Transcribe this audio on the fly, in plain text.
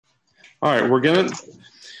All right, we're gonna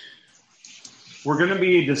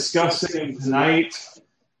be discussing tonight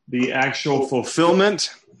the actual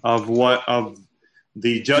fulfillment of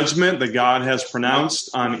the judgment that God has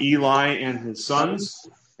pronounced on Eli and his sons,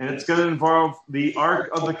 and it's going to involve the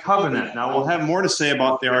Ark of the Covenant. Now, we'll have more to say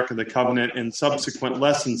about the Ark of the Covenant in subsequent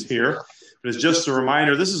lessons here, but as just a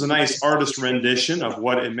reminder, this is a nice artist rendition of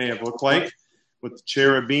what it may have looked like, with the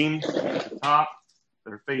cherubim at the top,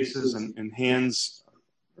 their faces and hands,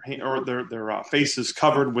 or their faces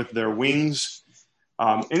covered with their wings.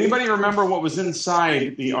 Anybody remember what was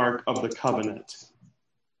inside the Ark of the Covenant?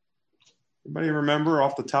 Anybody remember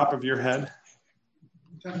off the top of your head?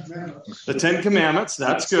 The Ten Commandments.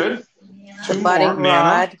 That's good. The budding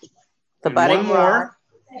rod. The budding rod.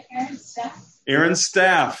 Aaron's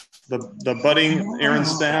staff. The budding Aaron's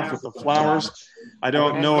staff with the flowers. I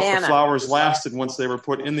don't know if the flowers lasted once they were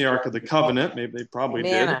put in the Ark of the Covenant. Maybe they probably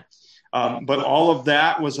did. But all of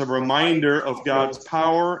that was a reminder of God's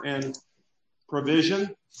power and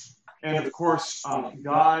provision. And of course,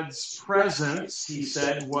 God's presence, he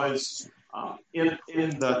said, was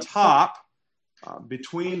in the top,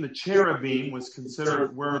 between the cherubim, was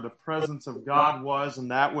considered where the presence of God was. And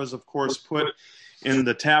that was, of course, put in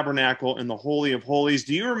the tabernacle in the Holy of Holies.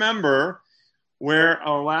 Do you remember where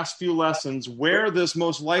our last few lessons, where this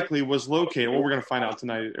most likely was located? Well, we're going to find out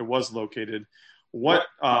tonight. It was located. What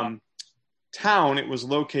town it was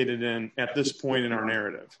located in at this point in our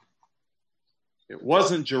narrative? It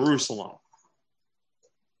wasn't Jerusalem.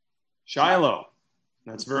 Shiloh.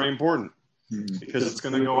 That's very important because it's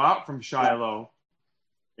going to go out from Shiloh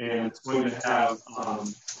and it's going to have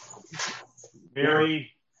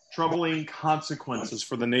very troubling consequences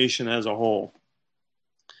for the nation as a whole.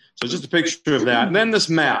 So just a picture of that. And then this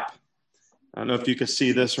map. I don't know if you can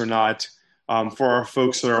see this or not. For our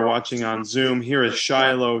folks that are watching on Zoom, here is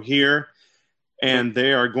Shiloh here. And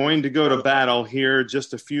they are going to go to battle here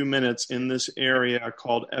just a few minutes in this area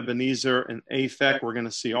called Ebenezer and Aphek. We're going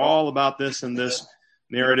to see all about this in this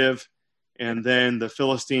narrative. And then the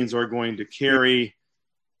Philistines are going to carry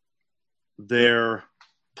their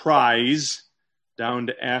prize down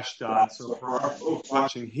to Ashdod. So for our folks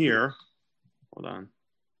watching here, hold on.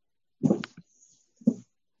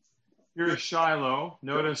 Here's Shiloh.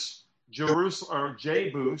 Notice Jerusalem, or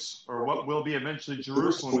Jebus, or what will be eventually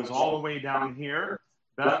Jerusalem, is all the way down here.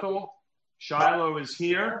 Bethel, Shiloh is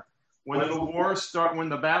here. When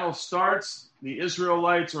the battle starts, the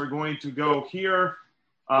Israelites are going to go here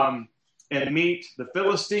and meet the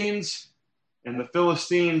Philistines, and the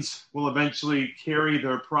Philistines will eventually carry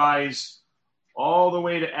their prize all the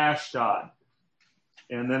way to Ashdod.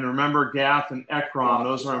 And then remember Gath and Ekron.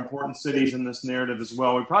 Those are important cities in this narrative as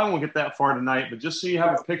well. We probably won't get that far tonight, but just so you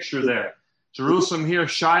have a picture there. Jerusalem here,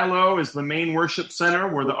 Shiloh is the main worship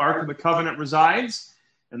center where the Ark of the Covenant resides.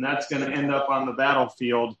 And that's going to end up on the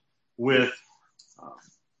battlefield with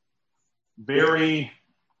very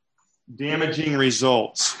damaging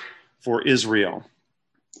results for Israel.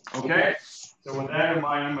 Okay? So with that in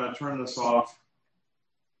mind, I'm going to turn this off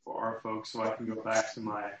for our folks so I can go back to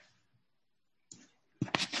my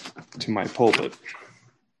pulpit.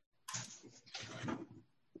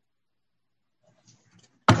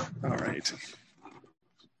 All right.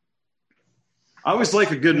 I always like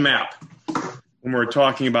a good map when we're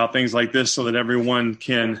talking about things like this so that everyone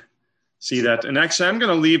can see that. And actually, I'm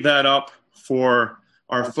going to leave that up for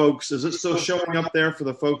our folks. Is it still showing up there for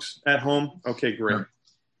the folks at home? Okay, great.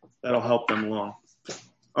 That'll help them along.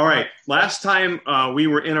 All right. Last time we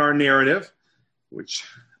were in our narrative, which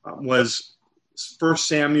was 1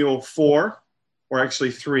 Samuel 4, or actually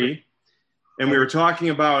 3, and we were talking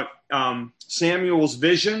about Samuel's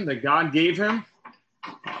vision that God gave him,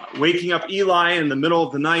 waking up Eli in the middle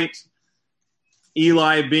of the night.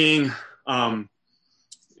 Eli being,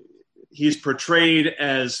 he's portrayed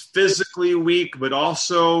as physically weak, but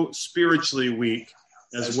also spiritually weak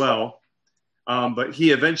as well. But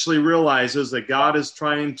he eventually realizes that God is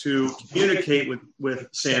trying to communicate with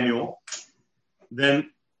Samuel. Then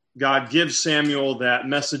God gives Samuel that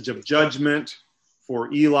message of judgment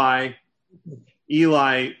for Eli.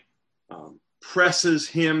 Eli presses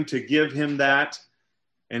him to give him that,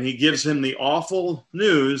 and he gives him the awful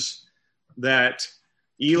news that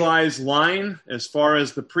Eli's line, as far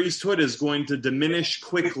as the priesthood, is going to diminish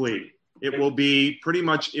quickly. It will be pretty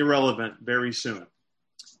much irrelevant very soon.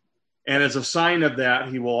 And as a sign of that,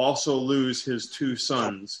 he will also lose his 2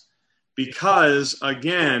 sons because,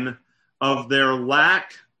 again, of their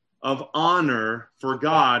lack of honor for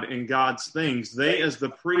God and God's things. They, as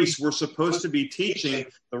the priests, were supposed to be teaching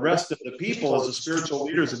the rest of the people as the spiritual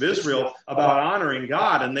leaders of Israel about honoring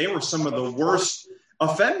God, and they were some of the worst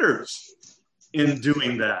offenders. in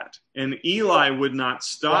doing that. And Eli would not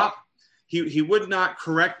stop. He would not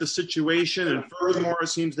correct the situation. And furthermore, it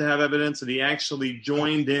seems to have evidence that he actually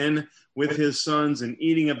joined in with his sons in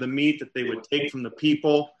eating of the meat that they would take from the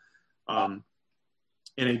people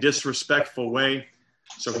in a disrespectful way.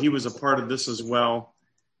 So he was a part of this as well.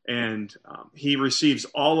 And he receives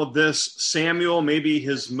all of this. Samuel, maybe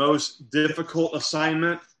his most difficult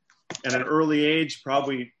assignment at an early age,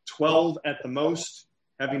 probably 12 at the most,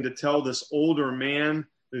 having to tell this older man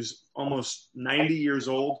who's almost 90 years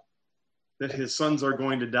old that his sons are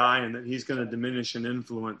going to die and that he's going to diminish in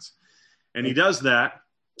influence. And he does that.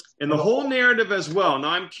 And the whole narrative as well. Now,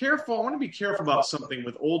 I want to be careful about something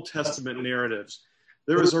with Old Testament narratives.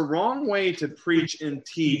 There is a wrong way to preach and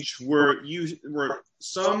teach where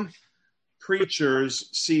some preachers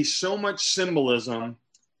see so much symbolism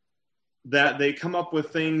that they come up with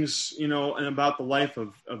things, and about the life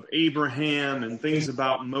of Abraham and things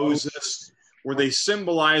about Moses, where they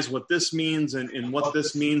symbolize what this means and what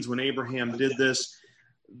this means when Abraham did this.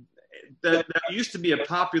 That used to be a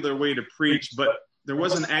popular way to preach, but there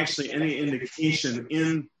wasn't actually any indication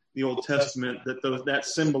in the Old Testament that that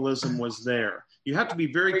symbolism was there. You have to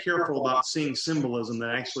be very careful about seeing symbolism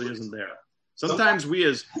that actually isn't there. Sometimes we,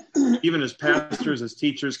 even as pastors, as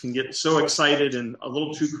teachers, can get so excited and a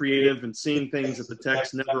little too creative and seeing things that the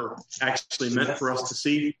text never actually meant for us to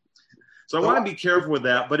see. So I want to be careful with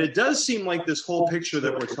that. But it does seem like this whole picture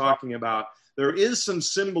that we're talking about, there is some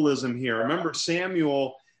symbolism here. Remember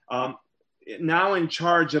Samuel now in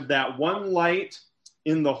charge of that one light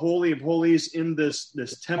in the Holy of Holies in this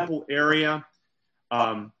temple area,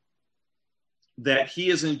 that he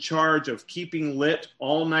is in charge of keeping lit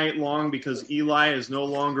all night long because Eli is no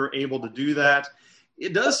longer able to do that.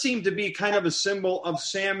 It does seem to be kind of a symbol of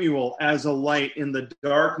Samuel as a light in the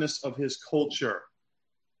darkness of his culture.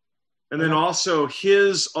 And then also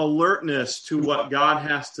his alertness to what God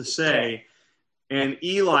has to say and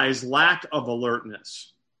Eli's lack of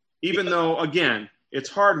alertness. Even though, again, it's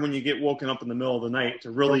hard when you get woken up in the middle of the night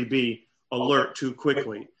to really be alert too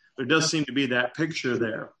quickly. There does seem to be that picture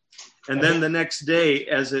there. And then the next day,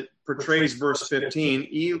 as it portrays verse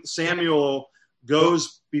 15, Samuel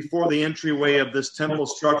goes before the entryway of this temple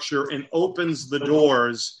structure and opens the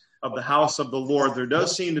doors of the house of the Lord. There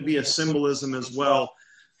does seem to be a symbolism as well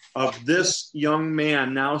of this young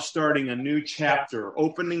man now starting a new chapter,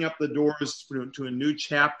 opening up the doors to a new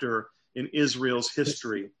chapter in Israel's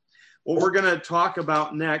history. What we're going to talk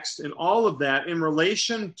about next, and all of that in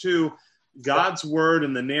relation to God's word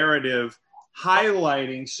and the narrative,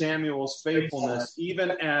 highlighting Samuel's faithfulness,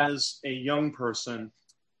 even as a young person.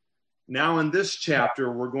 Now in this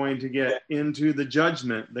chapter, we're going to get into the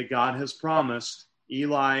judgment that God has promised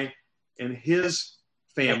Eli and his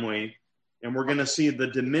family. And we're going to see the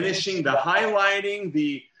diminishing, the highlighting,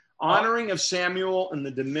 the honoring of Samuel and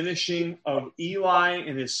the diminishing of Eli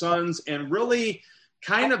and his sons. And really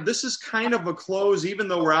this is kind of a close, even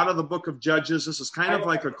though we're out of the book of Judges, this is kind of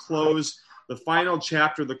like a close, the final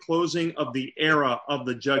chapter, the closing of the era of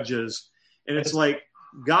the Judges. And it's like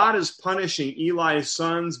God is punishing Eli's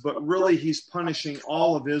sons, but really he's punishing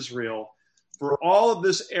all of Israel for all of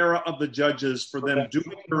this era of the Judges, for them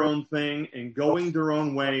doing their own thing and going their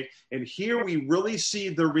own way. And here we really see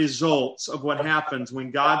the results of what happens when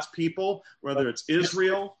God's people, whether it's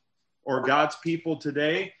Israel or God's people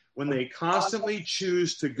today, when they constantly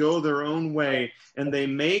choose to go their own way, and they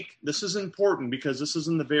make, this is important because this is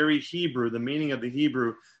in the very Hebrew, the meaning of the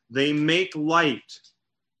Hebrew, they make light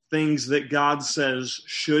things that God says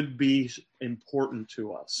should be important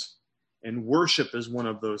to us. And worship is one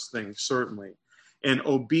of those things, certainly. And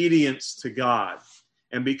obedience to God.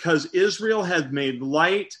 And because Israel had made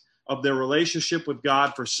light of their relationship with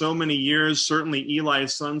God for so many years, certainly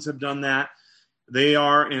Eli's sons have done that, they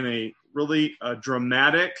are in a really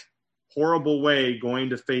dramatic, horrible way going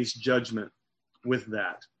to face judgment with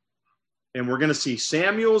that. And we're going to see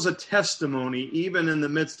Samuel's a testimony even in the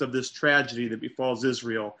midst of this tragedy that befalls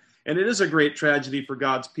Israel. And it is a great tragedy for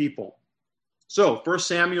God's people. So 1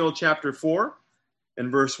 Samuel chapter 4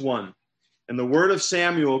 and verse 1. And the word of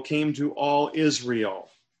Samuel came to all Israel.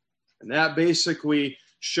 And that basically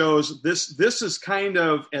shows this is kind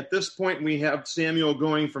of, at this point, we have Samuel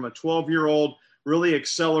going from a 12-year-old really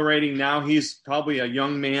accelerating. Now he's probably a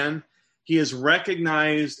young man. He is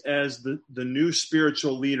recognized as the new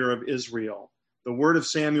spiritual leader of Israel. The word of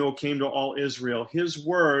Samuel came to all Israel. His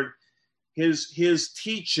word, his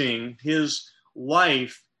teaching, his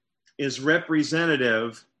life is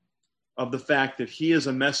representative of the fact that he is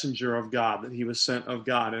a messenger of God, that he was sent of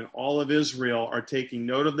God. And all of Israel are taking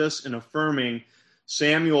note of this and affirming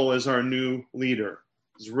Samuel as our new leader.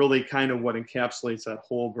 Is really kind of what encapsulates that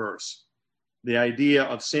whole verse. the idea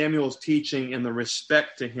of Samuel's teaching and the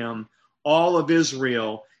respect to him, all of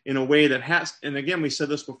Israel, in a way that has, and again, we said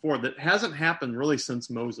this before, that hasn't happened really since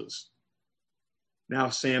Moses. Now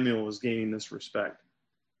Samuel is gaining this respect.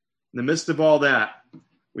 In the midst of all that,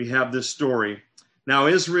 we have this story. Now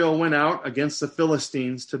Israel went out against the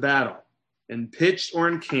Philistines to battle and pitched or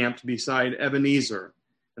encamped beside Ebenezer.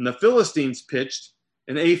 And the Philistines pitched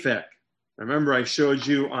in Aphek. Remember, I showed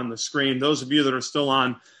you on the screen. Those of you that are still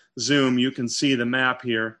on Zoom, you can see the map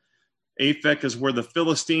here. Aphek is where the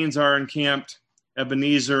Philistines are encamped.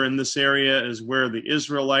 Ebenezer in this area is where the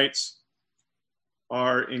Israelites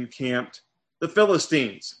are encamped. The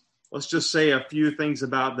Philistines, let's just say a few things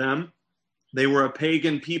about them. They were a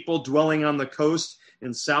pagan people dwelling on the coast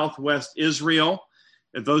in southwest Israel.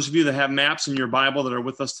 If those of you that have maps in your Bible that are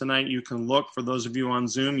with us tonight, you can look. For those of you on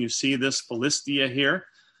Zoom, you see this Philistia here.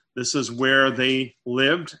 This is where they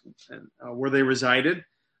lived, where they resided.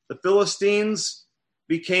 The Philistines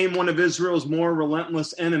became one of Israel's more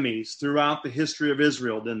relentless enemies throughout the history of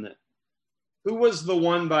Israel, didn't it? Who was the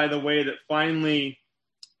one, by the way, that finally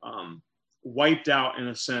wiped out, in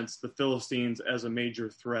a sense, the Philistines as a major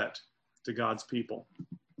threat to God's people?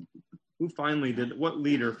 Who finally did? What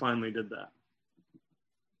leader finally did that?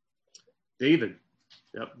 David.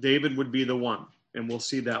 Yep, David would be the one, and we'll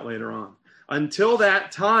see that later on. Until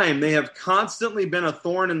that time, they have constantly been a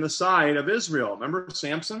thorn in the side of Israel. Remember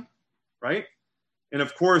Samson, right? And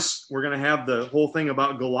of course, we're going to have the whole thing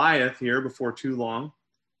about Goliath here before too long.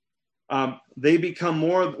 They become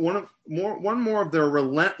one more of their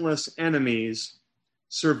relentless enemies,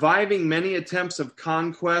 surviving many attempts of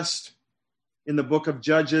conquest in the book of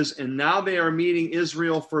Judges, and now they are meeting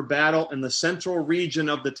Israel for battle in the central region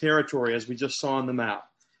of the territory, as we just saw on the map.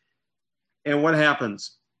 And what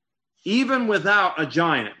happens? Even without a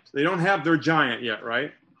giant, they don't have their giant yet,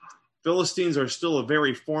 right? Philistines are still a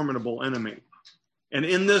very formidable enemy. And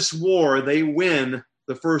in this war, they win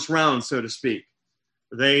the first round, so to speak.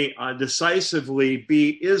 They decisively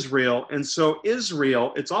beat Israel. And so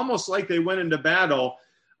Israel, it's almost like they went into battle,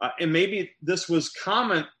 and maybe this was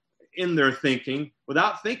common in their thinking,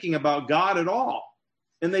 without thinking about God at all.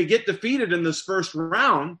 And they get defeated in this first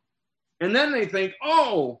round. And then they think,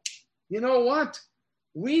 oh, you know what?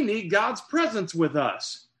 We need God's presence with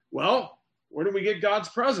us. Well, where do we get God's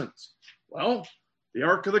presence? Well, the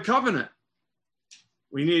Ark of the Covenant.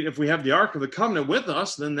 If we have the Ark of the Covenant with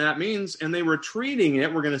us, then that means, and they were treating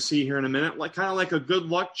it, we're going to see here in a minute, like kind of like a good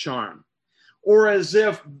luck charm. Or as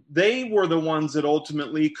if they were the ones that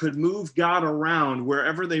ultimately could move God around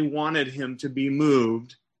wherever they wanted him to be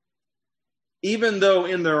moved, even though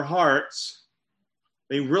in their hearts,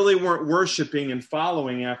 they really weren't worshiping and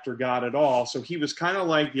following after God at all. So he was kind of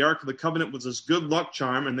like the Ark of the Covenant was this good luck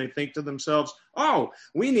charm, and they think to themselves, oh,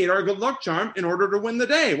 we need our good luck charm in order to win the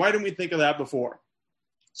day. Why didn't we think of that before?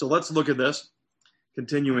 So let's look at this,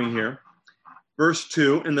 continuing here. Verse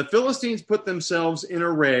 2, and the Philistines put themselves in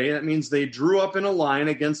array. That means they drew up in a line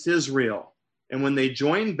against Israel. And when they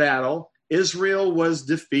joined battle, Israel was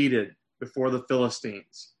defeated before the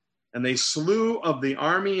Philistines. And they slew of the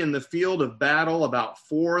army in the field of battle about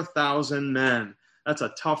 4,000 men. That's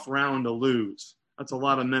a tough round to lose. That's a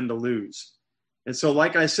lot of men to lose. And so,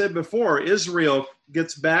 like I said before, Israel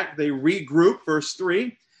gets back. They regroup, verse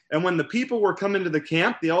 3. And when the people were coming to the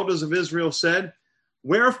camp, the elders of Israel said,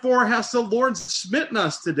 wherefore has the Lord smitten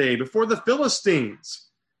us today before the Philistines?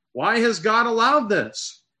 Why has God allowed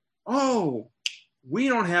this? Oh, we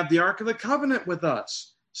don't have the Ark of the Covenant with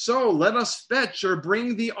us. So let us fetch or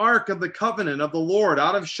bring the Ark of the Covenant of the Lord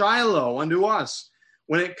out of Shiloh unto us.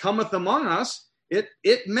 When it cometh among us, it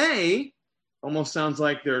may, almost sounds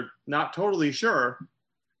like they're not totally sure,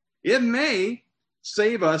 it may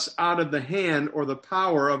save us out of the hand or the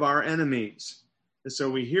power of our enemies. And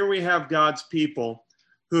so here we have God's people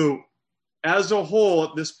who, as a whole,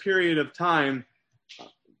 at this period of time,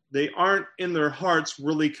 they aren't in their hearts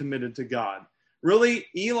really committed to God. Really,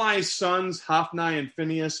 Eli's sons, Hophni and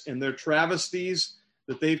Phinehas, and their travesties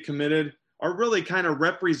that they've committed are really kind of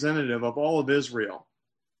representative of all of Israel.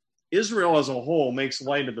 Israel as a whole makes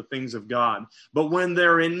light of the things of God. But when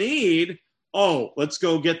they're in need, oh, let's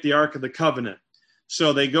go get the Ark of the Covenant.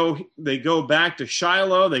 So they go back to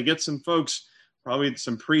Shiloh. They get some folks, probably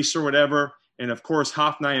some priests or whatever. And of course,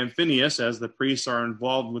 Hophni and Phinehas, as the priests are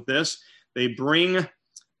involved with this, they bring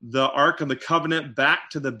the Ark of the Covenant back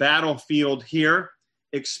to the battlefield here,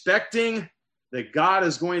 expecting that God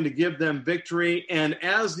is going to give them victory. And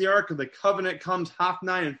as the Ark of the Covenant comes,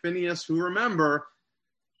 Hophni and Phinehas, who remember,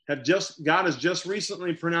 God has just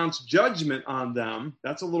recently pronounced judgment on them.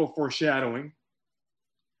 That's a little foreshadowing.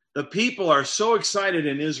 The people are so excited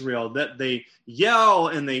in Israel that they yell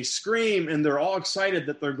and they scream, and they're all excited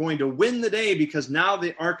that they're going to win the day because now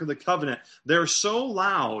the Ark of the Covenant, they're so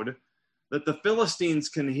loud that the Philistines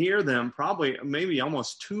can hear them probably maybe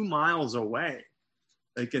almost 2 miles away.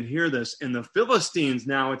 They can hear this. And the Philistines,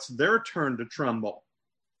 now it's their turn to tremble.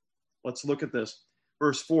 Let's look at this.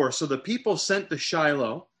 Verse 4, so the people sent to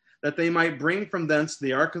Shiloh that they might bring from thence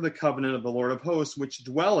the Ark of the Covenant of the Lord of hosts, which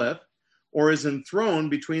dwelleth or is enthroned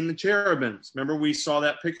between the cherubims. Remember, we saw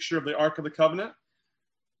that picture of the Ark of the Covenant?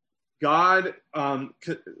 God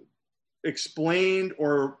explained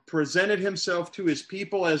or presented himself to his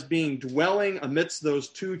people as being dwelling amidst those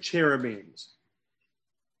 2 cherubims.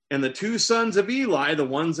 And the 2 sons of Eli, the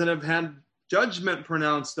ones that have had judgment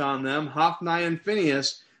pronounced on them, Hophni and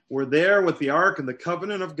Phinehas, were there with the Ark of the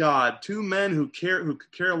Covenant of God. 2 men who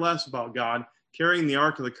could care less about God, carrying the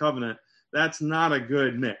Ark of the Covenant. That's not a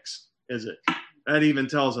good mix, is it? That even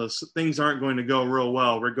tells us things aren't going to go real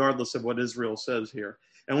well, regardless of what Israel says here.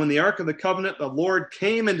 And when the Ark of the Covenant, the Lord,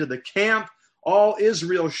 came into the camp, all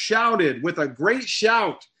Israel shouted with a great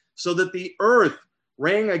shout, so that the earth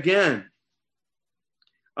rang again.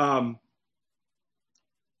 And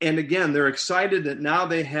again, they're excited that now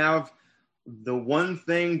they have the one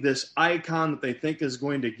thing, this icon that they think is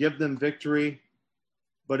going to give them victory,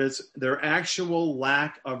 but it's their actual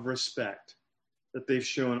lack of respect that they've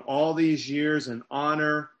shown all these years, and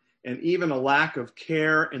honor, and even a lack of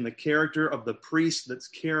care in the character of the priest that's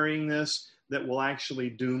carrying this, that will actually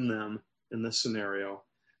doom them in this scenario.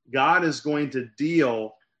 God is going to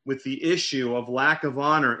deal with the issue of lack of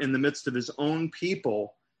honor in the midst of his own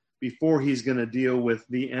people before he's going to deal with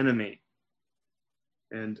the enemy.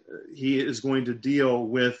 And he is going to deal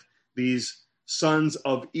with these sons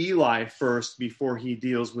of Eli first before he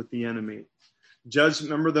deals with the enemy.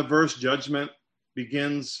 Remember the verse, judgment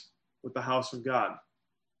begins with the house of God.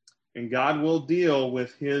 And God will deal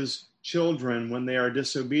with his children when they are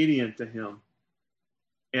disobedient to him,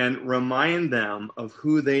 and remind them of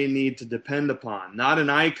who they need to depend upon. Not an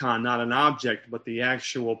icon, not an object, but the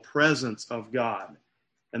actual presence of God.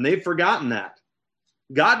 And they've forgotten that.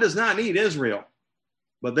 God does not need Israel,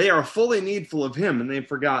 but they are fully needful of him, and they've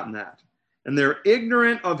forgotten that. And they're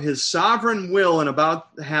ignorant of his sovereign will and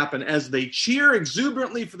about to happen. As they cheer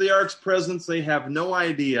exuberantly for the ark's presence, they have no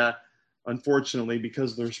idea, unfortunately,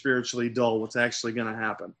 because they're spiritually dull, what's actually going to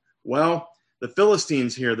happen. Well, the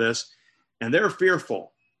Philistines hear this, and they're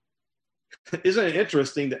fearful. Isn't it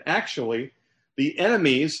interesting that actually the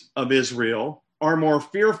enemies of Israel are more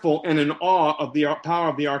fearful and in awe of the power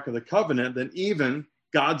of the Ark of the Covenant than even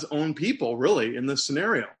God's own people, really, in this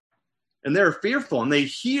scenario? And they're fearful, and they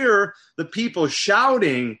hear the people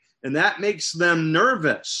shouting, and that makes them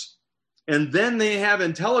nervous. And then they have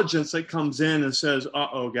intelligence that comes in and says,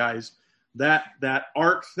 uh-oh, guys, that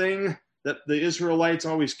ark thing that the Israelites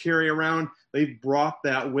always carry around, they've brought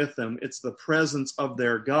that with them. It's the presence of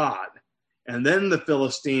their God. And then the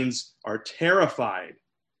Philistines are terrified,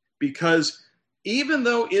 because even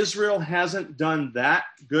though Israel hasn't done that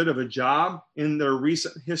good of a job in their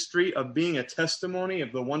recent history of being a testimony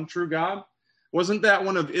of the one true God, wasn't that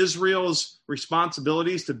one of Israel's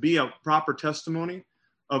responsibilities, to be a proper testimony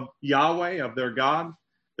of Yahweh, of their God?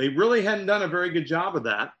 They really hadn't done a very good job of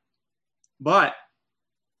that. But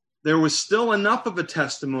there was still enough of a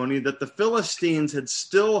testimony that the Philistines had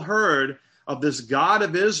still heard of this God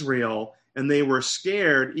of Israel, and they were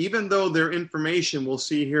scared, even though their information, we'll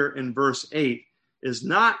see here in verse 8, is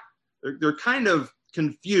not, they're kind of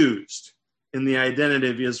confused in the identity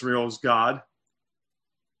of Israel's God.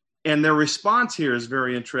 And their response here is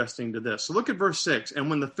very interesting to this. So look at verse 6. And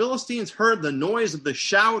when the Philistines heard the noise of the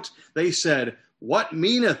shout, they said, "What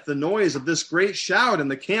meaneth the noise of this great shout in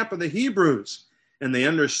the camp of the Hebrews?" And they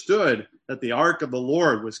understood that the ark of the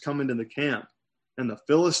Lord was come into the camp. And the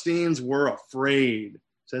Philistines were afraid. It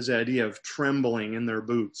says the idea of trembling in their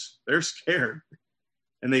boots. They're scared.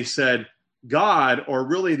 And they said, God, or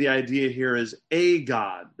really the idea here is a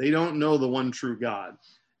God. They don't know the one true God.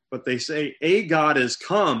 But they say, a God is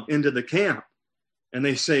come into the camp. And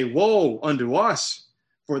they say, woe unto us,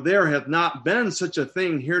 for there hath not been such a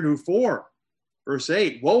thing heretofore. Verse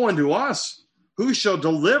 8, woe unto us, who shall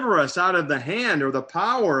deliver us out of the hand or the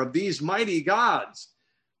power of these mighty gods?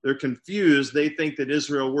 They're confused. They think that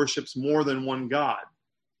Israel worships more than one God.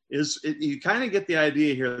 You kind of get the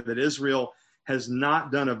idea here that Israel has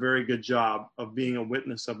not done a very good job of being a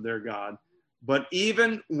witness of their God. But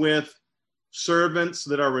even with servants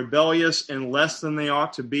that are rebellious and less than they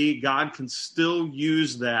ought to be, God can still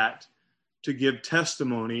use that to give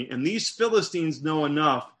testimony. And these Philistines know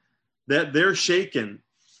enough that they're shaken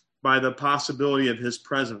by the possibility of his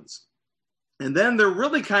presence. And then they're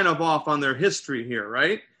really kind of off on their history here,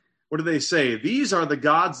 right? What do they say? These are the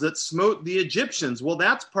gods that smote the Egyptians. Well,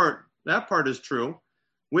 that part is true.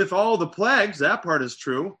 With all the plagues, that part is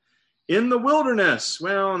true. In the wilderness,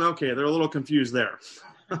 well, okay, they're a little confused there.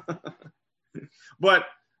 But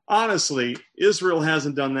honestly, Israel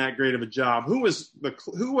hasn't done that great of a job. Who was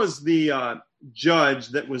the judge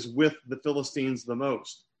that was with the Philistines the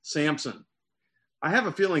most? Samson. I have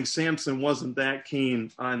a feeling Samson wasn't that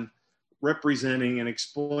keen on representing and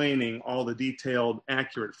explaining all the detailed,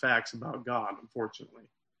 accurate facts about God, unfortunately.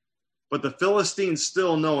 But the Philistines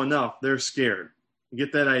still know enough. They're scared. You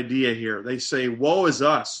get that idea here. They say, woe is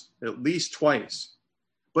us, at least twice.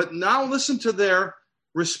 But now listen to their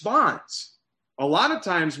response. A lot of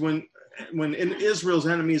times when Israel's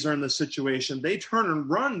enemies are in this situation, they turn and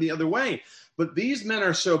run the other way. But these men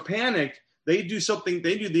are so panicked, they do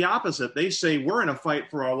the opposite. They say, we're in a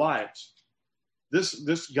fight for our lives.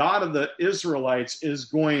 This God of the Israelites is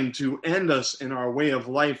going to end us in our way of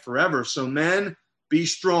life forever. So men, be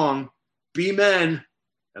strong, be men,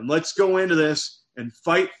 and let's go into this and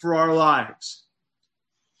fight for our lives.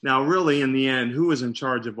 Now, really, in the end, who is in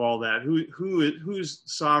charge of all that? Whose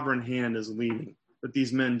sovereign hand is leading? That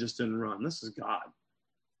these men just didn't run. This is God.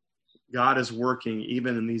 God is working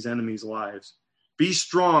even in these enemies' lives. Be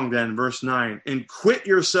strong then, verse 9, and quit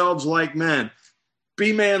yourselves like men.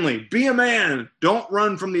 Be manly. Be a man. Don't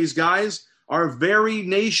run from these guys. Our very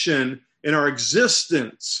nation and our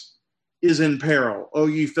existence is in peril, O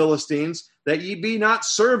ye Philistines, that ye be not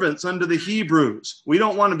servants unto the Hebrews. We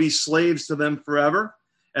don't want to be slaves to them forever,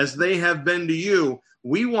 as they have been to you.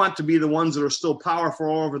 We want to be the ones that are still powerful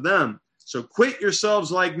over them. So quit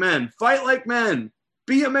yourselves like men. Fight like men.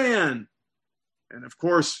 Be a man. And of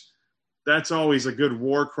course, that's always a good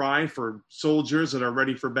war cry for soldiers that are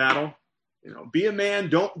ready for battle. Be a man,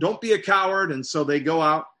 don't be a coward. And so they go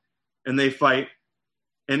out and they fight.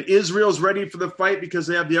 And Israel's ready for the fight because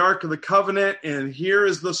they have the Ark of the Covenant. And here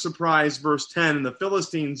is the surprise, verse 10. And the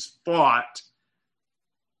Philistines fought.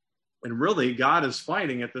 And really, God is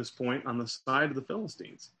fighting at this point on the side of the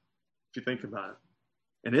Philistines, if you think about it.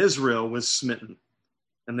 And Israel was smitten.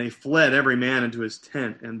 And they fled every man into his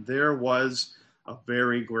tent. And there was a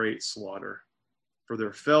very great slaughter. For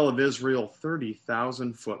there fell of Israel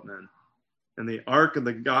 30,000 footmen. And the ark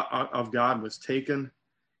of God was taken,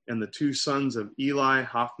 and the two sons of Eli,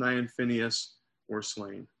 Hophni and Phinehas, were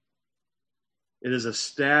slain. It is a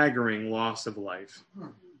staggering loss of life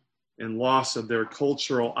and loss of their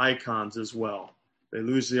cultural icons as well. They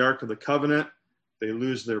lose the Ark of the Covenant. They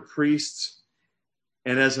lose their priests.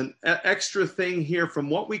 And as an extra thing here, from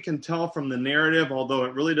what we can tell from the narrative, although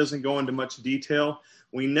it really doesn't go into much detail,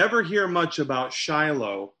 we never hear much about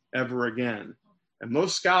Shiloh ever again. And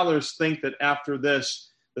most scholars think that after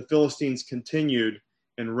this, the Philistines continued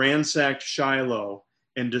and ransacked Shiloh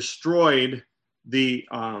and destroyed the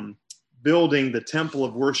building, the temple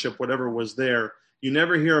of worship, whatever was there. You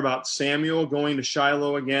never hear about Samuel going to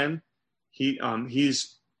Shiloh again.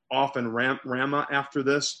 He's off in Ramah after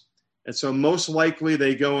this. And so most likely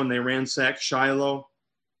they go and they ransack Shiloh,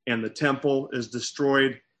 and the temple is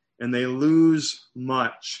destroyed, and they lose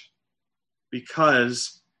much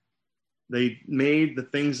because they made the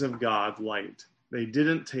things of God light. They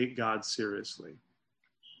didn't take God seriously.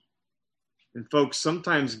 And folks,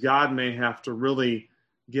 sometimes God may have to really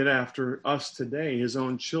get after us today, his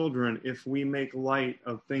own children, if we make light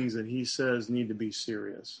of things that he says need to be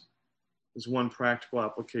serious. Is one practical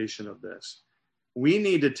application of this. We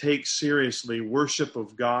need to take seriously worship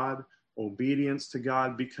of God, obedience to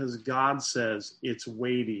God, because God says it's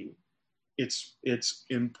weighty, it's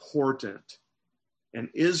important. And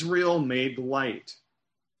Israel made light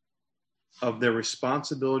of their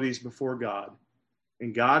responsibilities before God.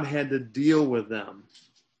 And God had to deal with them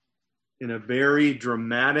in a very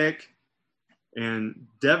dramatic and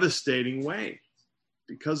devastating way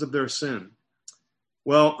because of their sin.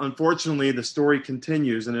 Well, unfortunately, the story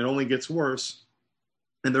continues, and it only gets worse.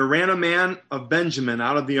 And there ran a man of Benjamin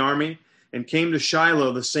out of the army and came to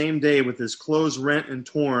Shiloh the same day with his clothes rent and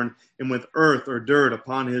torn and with earth or dirt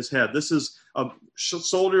upon his head. This is a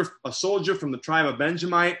soldier from the tribe of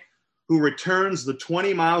Benjamite who returns the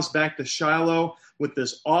 20 miles back to Shiloh with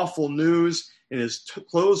this awful news, and his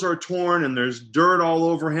clothes are torn and there's dirt all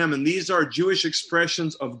over him. And these are Jewish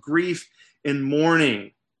expressions of grief and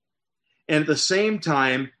mourning. And at the same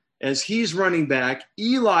time, as he's running back,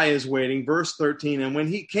 Eli is waiting, verse 13. And when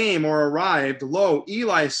he came or arrived, lo,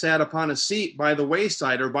 Eli sat upon a seat by the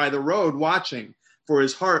wayside or by the road watching, for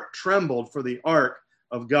his heart trembled for the ark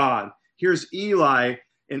of God. Here's Eli,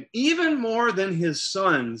 and even more than his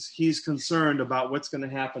sons, he's concerned about what's going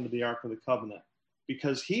to happen to the Ark of the Covenant,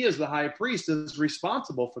 because he, as the high priest, is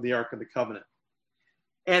responsible for the Ark of the Covenant.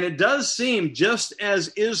 And it does seem, just as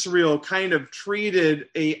Israel kind of treated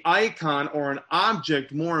an icon or an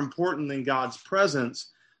object more important than God's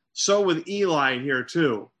presence, so with Eli here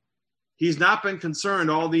too. He's not been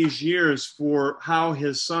concerned all these years for how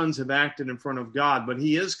his sons have acted in front of God, but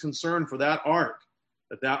he is concerned for that ark,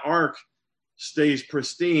 that ark stays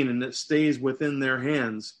pristine and that stays within their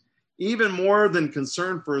hands. Even more than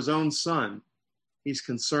concerned for his own son, he's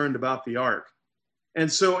concerned about the ark.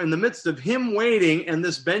 And so in the midst of him waiting and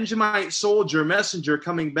this Benjamite soldier, messenger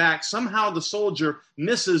coming back, somehow the soldier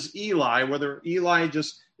misses Eli, whether Eli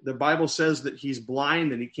just, the Bible says that he's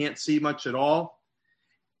blind and he can't see much at all.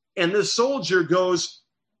 And the soldier goes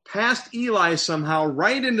past Eli somehow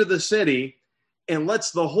right into the city and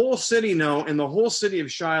lets the whole city know, and the whole city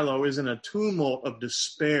of Shiloh is in a tumult of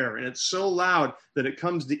despair. And it's so loud that it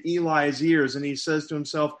comes to Eli's ears, and he says to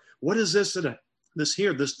himself, what is this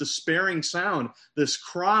this despairing sound, this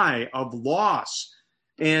cry of loss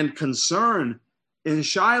and concern in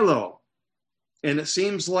Shiloh? And it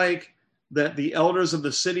seems like that the elders of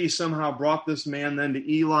the city somehow brought this man then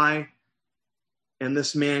to Eli, and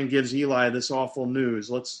this man gives Eli this awful news.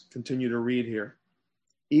 Let's continue to read here.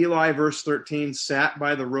 Eli, verse 13, sat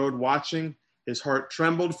by the road watching. His heart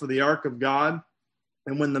trembled for the ark of God.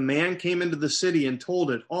 And when the man came into the city and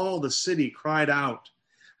told it, all the city cried out.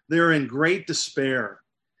 They're in great despair.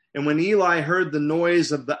 And when Eli heard the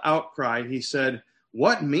noise of the outcry, he said,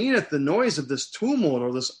 what meaneth the noise of this tumult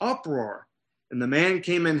or this uproar? And the man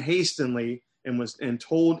came in hastily and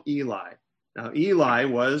told Eli. Now Eli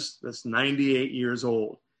was 98 years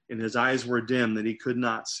old, and his eyes were dim that he could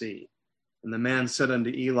not see. And the man said unto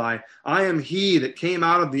Eli, I am he that came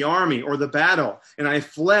out of the army or the battle, and I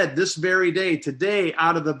fled this very day, today,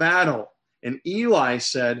 out of the battle. And Eli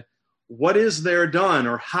said, what is there done,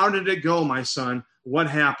 or how did it go, my son? What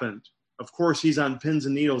happened? Of course, he's on pins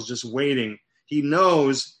and needles just waiting. He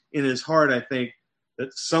knows in his heart, I think,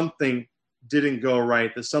 that something didn't go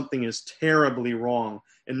right, that something is terribly wrong.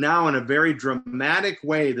 And now in a very dramatic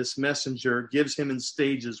way, this messenger gives him in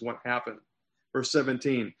stages what happened. Verse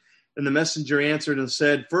 17, and the messenger answered and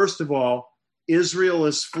said, first of all, Israel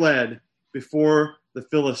is fled before the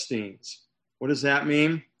Philistines. What does that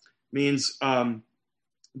mean? It means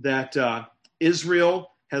that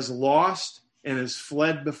Israel has lost and has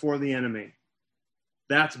fled before the enemy.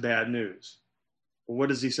 That's bad news. Well, what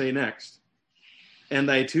does he say next? And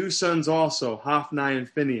thy two sons also, Hophni and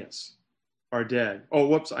Phinehas, are dead. Oh,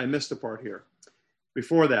 whoops, I missed a part here.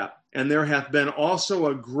 Before that, and there hath been also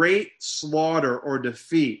a great slaughter or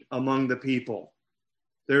defeat among the people.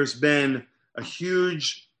 There's been a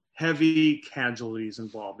huge, heavy casualties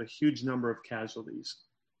involved, a huge number of casualties.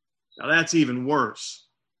 Now that's even worse.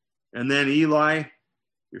 And then Eli,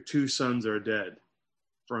 your two sons are dead.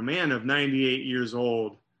 For a man of 98 years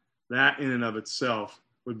old, that in and of itself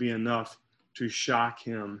would be enough to shock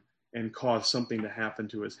him and cause something to happen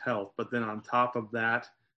to his health. But then on top of that,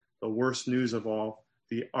 the worst news of all,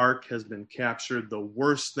 the ark has been captured, the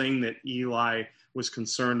worst thing that Eli was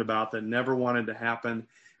concerned about that never wanted to happen.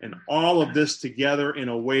 And all of this together in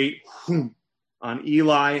a weight on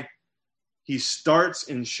Eli. He starts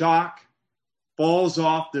in shock, falls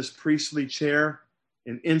off this priestly chair,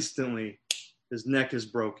 and instantly his neck is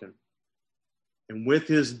broken. And with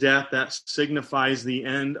his death, that signifies the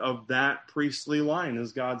end of that priestly line.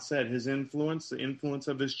 As God said, his influence, the influence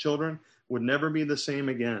of his children, would never be the same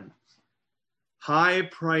again. High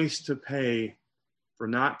price to pay for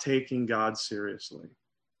not taking God seriously.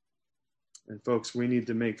 And folks, we need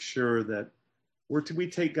to make sure that we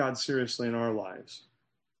take God seriously in our lives.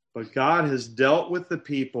 But God has dealt with the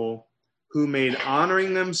people who made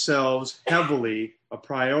honoring themselves heavily a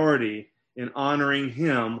priority and honoring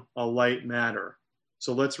him a light matter.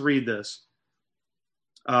 So let's read this.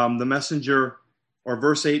 The messenger, or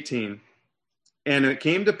verse 18. And it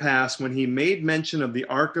came to pass when he made mention of the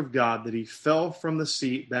ark of God that he fell from the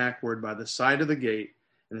seat backward by the side of the gate,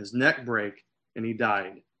 and his neck brake, and he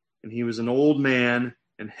died. And he was an old man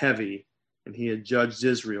and heavy, and he had judged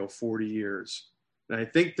Israel 40 years. And I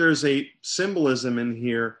think there's a symbolism in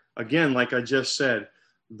here, again, like I just said,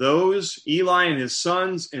 those, Eli and his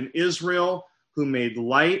sons and Israel, who made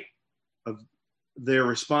light of their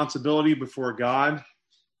responsibility before God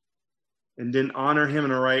and didn't honor him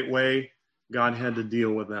in the right way, God had to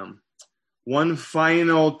deal with them. One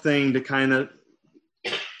final thing to kind of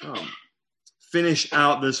finish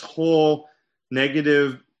out this whole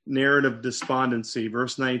negative narrative despondency.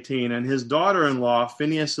 Verse 19, and his daughter-in-law,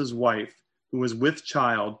 Phinehas' wife, who was with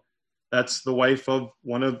child, that's the wife of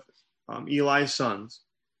one of Eli's sons,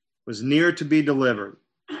 was near to be delivered.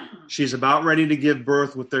 She's about ready to give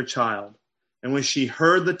birth with their child. And when she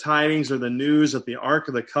heard the tidings or the news that the Ark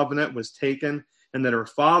of the Covenant was taken and that her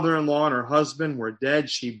father-in-law and her husband were dead,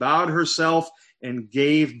 she bowed herself and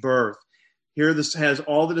gave birth. Here this has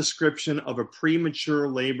all the description of a premature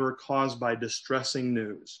labor caused by distressing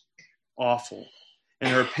news. Awful. And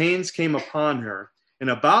her pains came upon her. And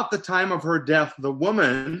about the time of her death, the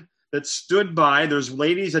woman that stood by, there's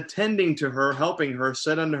ladies attending to her, helping her,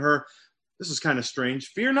 said unto her, this is kind of strange,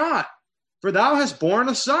 fear not, for thou hast borne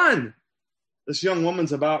a son. This young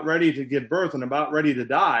woman's about ready to give birth and about ready to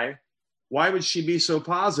die. Why would she be so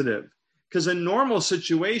positive? Because in normal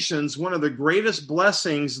situations, one of the greatest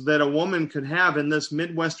blessings that a woman could have in this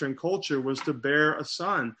Midwestern culture was to bear a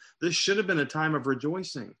son. This should have been a time of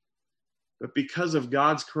rejoicing. But because of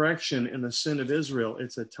God's correction in the sin of Israel,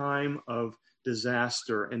 it's a time of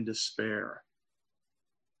disaster and despair.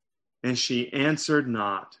 And she answered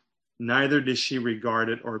not, neither did she regard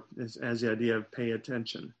it or as the idea of pay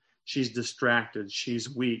attention. She's distracted, she's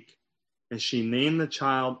weak. And she named the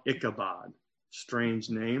child Ichabod, strange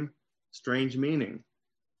name, strange meaning,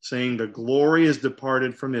 saying the glory is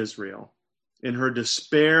departed from Israel. In her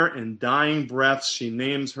despair and dying breaths, she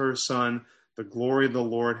names her son, the glory of the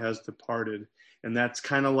Lord has departed. And that's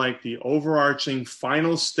kind of like the overarching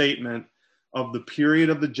final statement of the period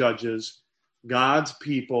of the judges. God's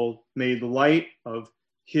people made light of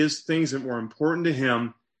his things that were important to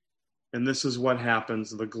him. And this is what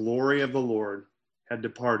happens. The glory of the Lord had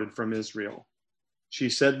departed from Israel. She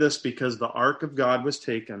said this because the ark of God was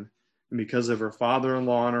taken and because of her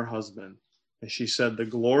father-in-law and her husband. And she said, the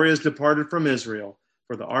glory has departed from Israel,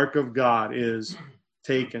 for the ark of God is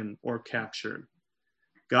taken or captured.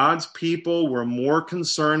 God's people were more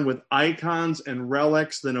concerned with icons and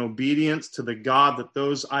relics than obedience to the God that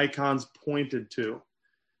those icons pointed to.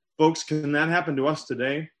 Folks, can that happen to us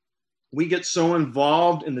today? We get so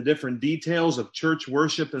involved in the different details of church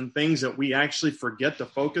worship and things that we actually forget to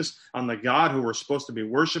focus on the God who we're supposed to be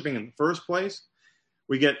worshiping in the first place.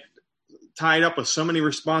 We get tied up with so many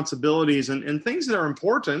responsibilities and things that are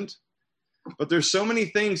important, but there's so many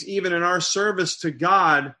things even in our service to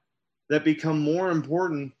God that become more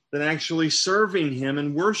important than actually serving him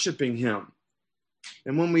and worshiping him.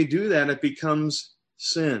 And when we do that, it becomes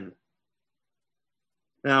sin.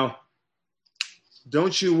 Now,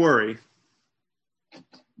 don't you worry.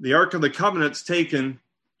 The Ark of the Covenant's taken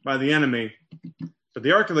by the enemy, but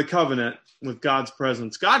the Ark of the Covenant with God's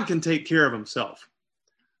presence, God can take care of himself.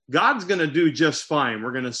 God's going to do just fine.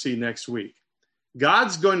 We're going to see next week.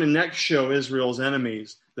 God's going to next show Israel's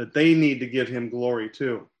enemies that they need to give him glory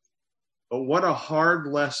too. But what a hard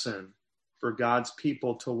lesson for God's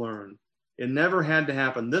people to learn. It never had to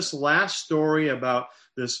happen. This last story about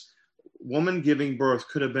this woman giving birth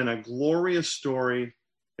could have been a glorious story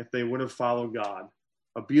if they would have followed God.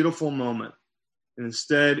 A beautiful moment. And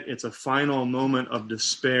instead, it's a final moment of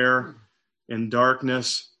despair and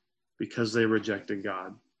darkness because they rejected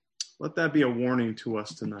God. Let that be a warning to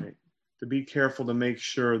us tonight, to be careful to make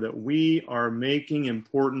sure that we are making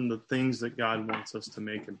important the things that God wants us to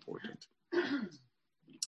make important.